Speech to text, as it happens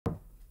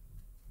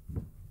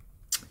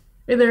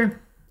Hey there.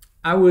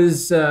 I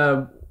was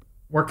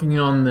working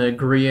on the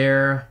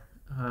Gruyere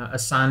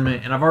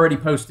assignment, and I've already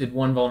posted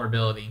one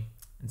vulnerability,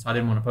 and so I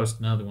didn't want to post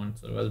another one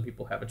so other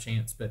people have a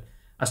chance. But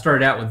I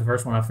started out with the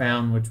first one I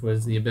found, which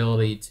was the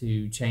ability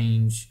to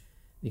change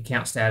the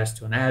account status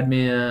to an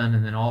admin,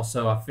 and then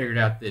also I figured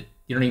out that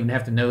you don't even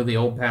have to know the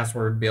old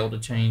password to be able to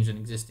change an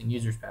existing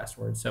user's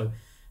password. So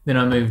then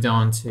I moved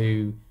on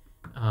to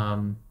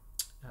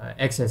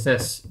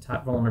XSS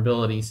type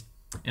vulnerabilities.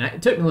 And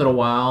it took me a little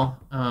while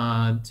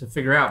to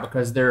figure out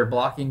because they're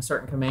blocking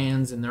certain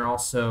commands and they're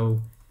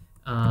also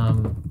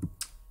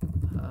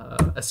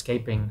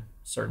escaping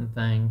certain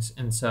things.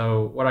 And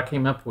so what I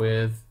came up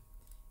with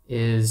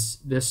is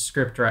this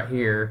script right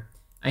here.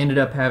 I ended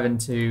up having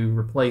to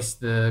replace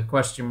the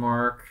question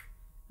mark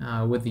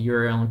with the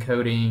URL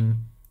encoding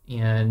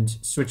and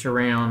switch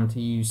around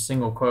to use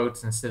single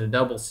quotes instead of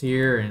doubles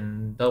here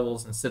and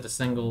doubles instead of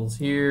singles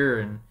here.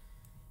 And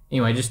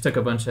anyway, just took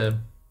a bunch of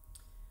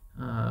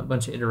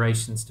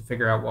iterations to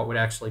figure out what would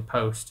actually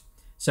post.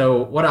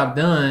 So what I've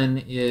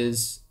done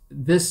is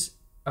this,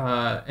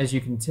 as you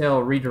can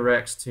tell,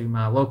 redirects to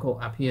my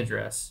local IP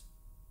address.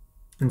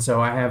 And so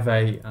I have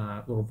a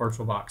little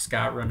VirtualBox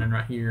Sky running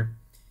right here,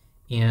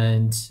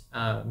 and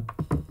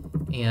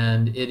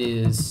it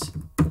is.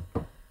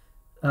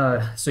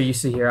 So you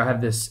see here, I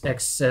have this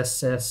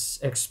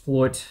XSS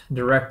exploit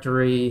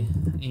directory,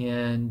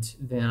 and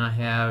then I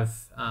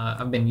have,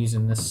 I've been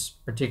using this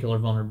particular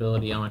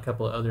vulnerability on a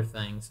couple of other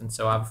things, and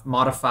so I've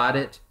modified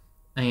it,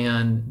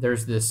 and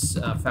there's this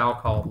file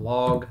called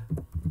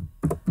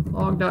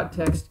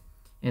log.txt,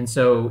 and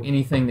so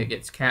anything that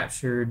gets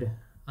captured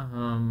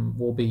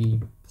will be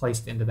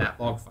placed into that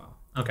log file.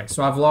 Okay,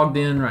 so I've logged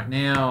in right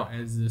now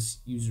as this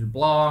user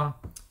blah,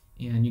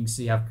 and you can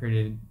see I've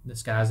created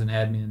this guy as an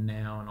admin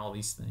now and all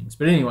these things.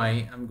 But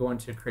anyway, I'm going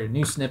to create a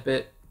new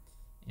snippet,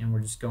 and we're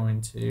just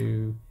going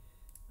to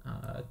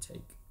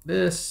take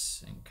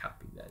this and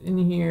copy that in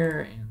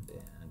here, and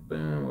then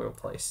boom, we'll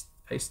paste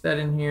that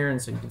in here,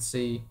 and so you can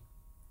see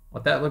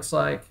what that looks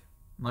like.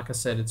 And like I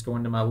said, it's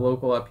going to my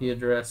local IP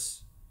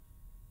address,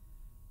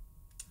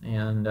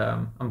 and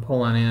I'm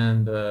pulling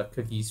in the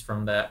cookies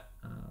from that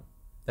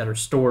that are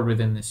stored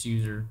within this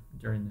user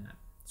during that.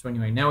 So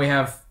anyway, now we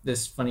have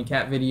this funny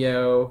cat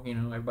video. You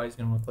know, everybody's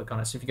going to want to click on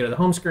it. So if you go to the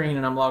home screen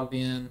and I'm logged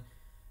in,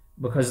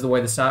 because of the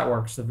way the site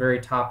works, the very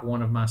top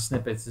one of my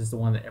snippets is the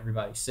one that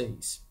everybody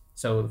sees.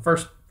 So the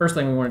first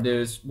thing we want to do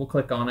is we'll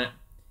click on it,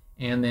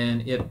 and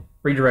then it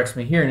redirects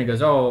me here, and it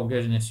goes, oh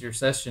goodness, your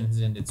session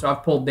has ended. So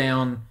I've pulled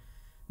down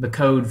the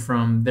code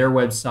from their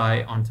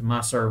website onto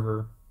my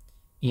server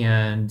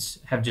and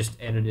have just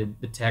edited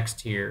the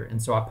text here.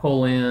 And so I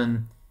pull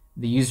in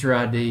the user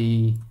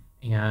ID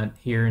and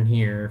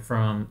here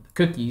from the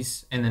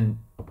cookies, and then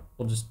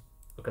we'll just,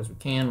 because we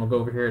can, we'll go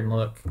over here and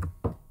look,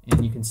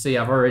 and you can see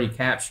I've already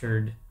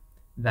captured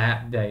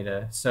that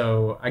data.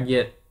 So I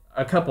get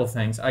a couple of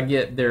things. I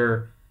get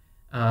their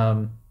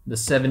the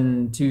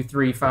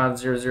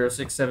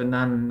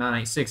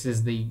 72350067996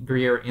 is the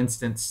Gruyere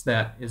instance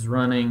that is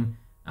running.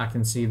 I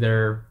can see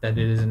that it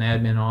is an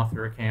admin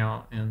author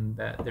account and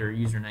that their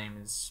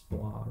username is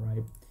blah,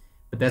 right?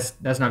 But that's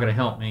not going to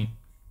help me.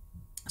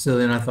 So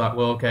then I thought,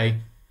 well,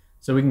 okay,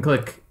 so we can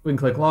click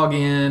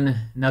login.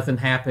 Nothing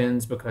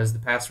happens because the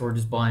password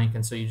is blank,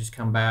 and so you just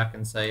come back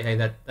and say, hey,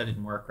 that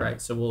didn't work right.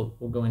 So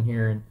we'll go in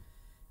here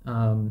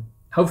and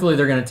hopefully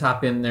they're going to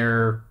type in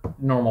their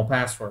normal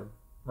password,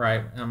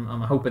 right?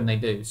 I'm hoping they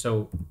do.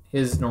 So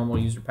his normal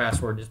user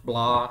password is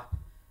blah.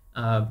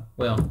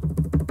 Well,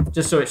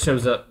 just so it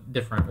shows up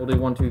different, we'll do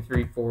 1 2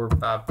 3 4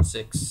 5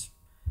 6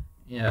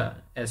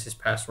 as his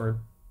password.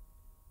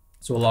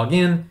 So we'll log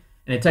in,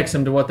 and it takes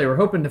them to what they were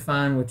hoping to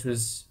find, which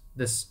was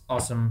this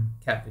awesome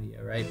cat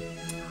video, right?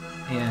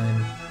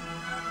 And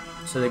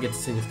so they get to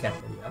see this cat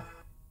video.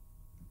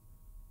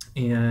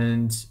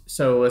 And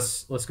so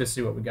let's go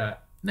see what we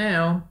got.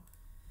 Now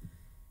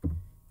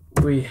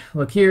we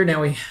look here.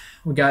 Now we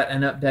got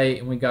an update,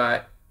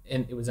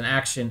 and it was an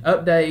action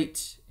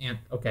update. And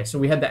okay, so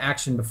we had the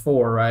action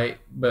before, right?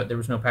 But there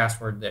was no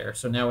password there.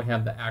 So now we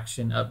have the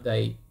action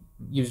update.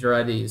 User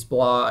ID is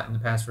blah, and the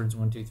password is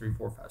 1 2 3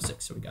 4 5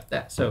 6. So we got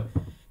that. So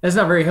that's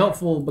not very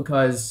helpful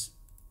because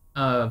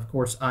of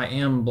course I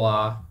am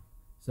blah,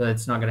 so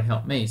it's not going to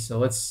help me. So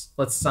let's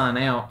sign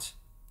out.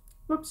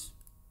 Whoops,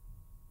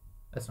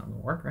 that's not going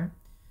to work, right?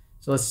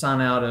 So let's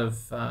sign out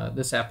of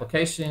this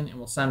application, and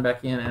we'll sign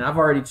back in. And I've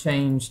already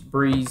changed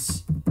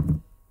Bree's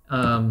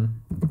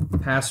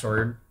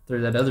password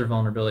through that other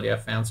vulnerability I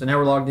found. So now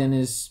we're logged in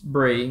as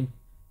Bree,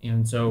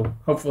 and so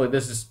hopefully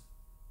this is,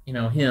 you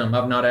know, him.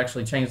 I've not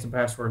actually changed the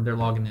password. They're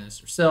logging in as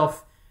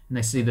herself, and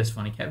they see this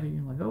funny cat video.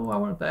 I'm like, oh, I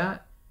want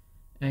that.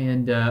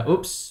 And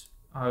oops,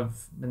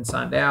 I've been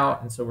signed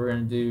out, and so we're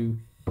going to do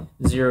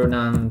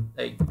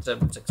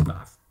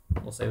 098765.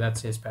 We'll say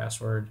that's his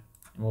password,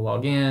 and we'll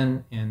log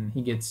in, and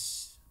he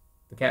gets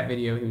the cat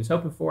video he was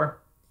hoping for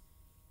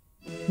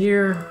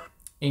here,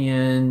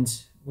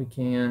 and we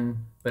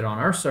can put on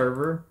our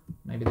server.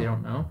 Maybe they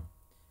don't know.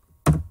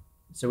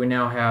 So we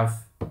now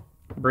have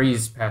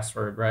Bree's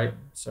password, right?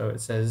 So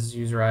it says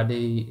user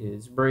ID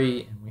is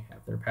Bree, and we have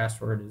their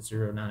password is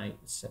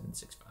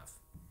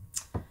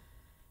 098765.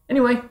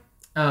 Anyway,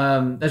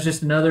 that's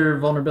just another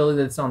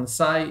vulnerability that's on the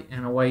site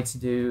and a way to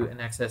do an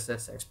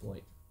XSS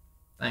exploit.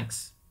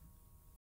 Thanks.